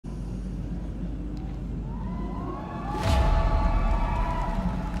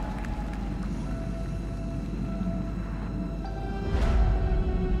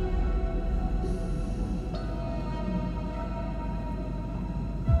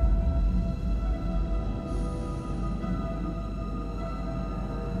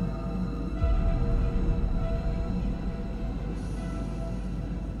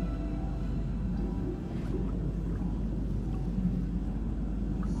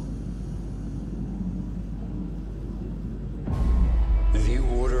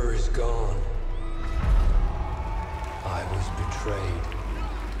betrayed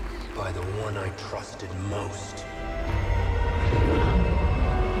by the one I trusted most.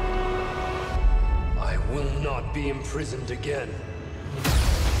 I will not be imprisoned again.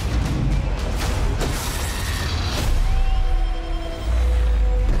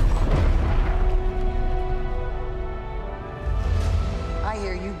 I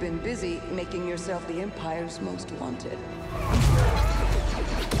hear you've been busy making yourself the Empire's most wanted.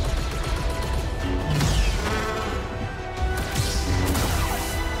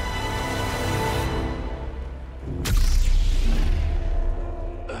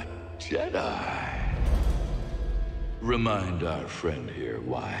 A Jedi. Remind our friend here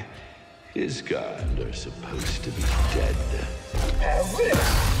why his kind are supposed to be dead. Have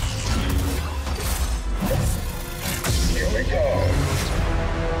this! Here we go!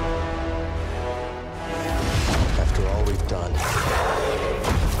 After all we've done,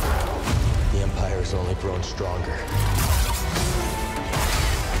 the Empire's only grown stronger.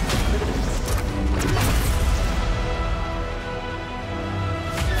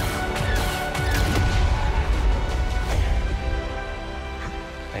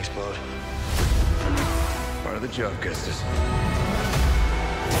 Thanks, Bode. Part of the job, Gustus.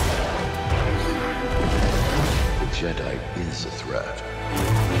 The Jedi is a threat.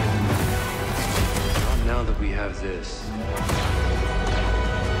 Not now that we have this.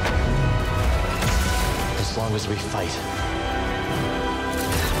 As long as we fight.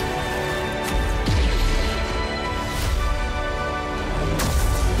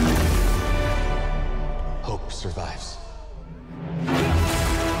 Hope survives.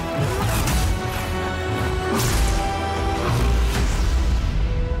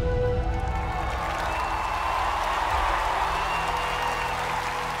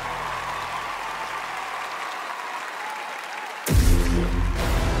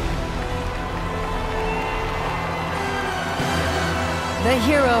 The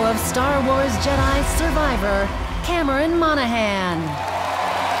hero of Star Wars Jedi Survivor, Cameron Monaghan.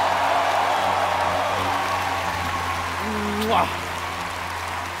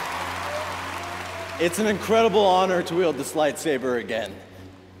 It's an incredible honor to wield this lightsaber again.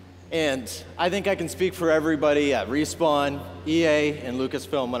 And I think I can speak for everybody at Respawn, EA, and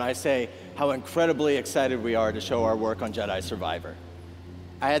Lucasfilm when I say how incredibly excited we are to show our work on Jedi Survivor.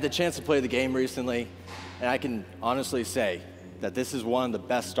 I had the chance to play the game recently, and I can honestly say that this is one of the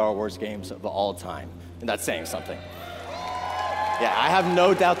best Star Wars games of all time, and that's saying something. Yeah, I have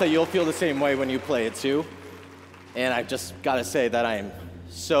no doubt that you'll feel the same way when you play it too, and I've just got to say that I am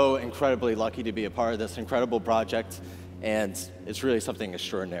so incredibly lucky to be a part of this incredible project, and it's really something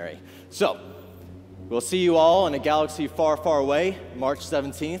extraordinary. So, we'll see you all in a galaxy far, far away, March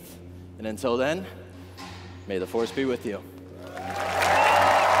 17th, and until then, may the Force be with you.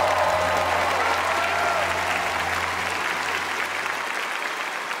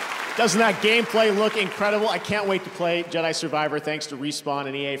 Doesn't that gameplay look incredible? I can't wait to play Jedi Survivor. Thanks to Respawn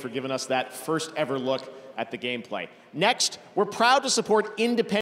and EA for giving us that first ever look at the gameplay. Next, we're proud to support independent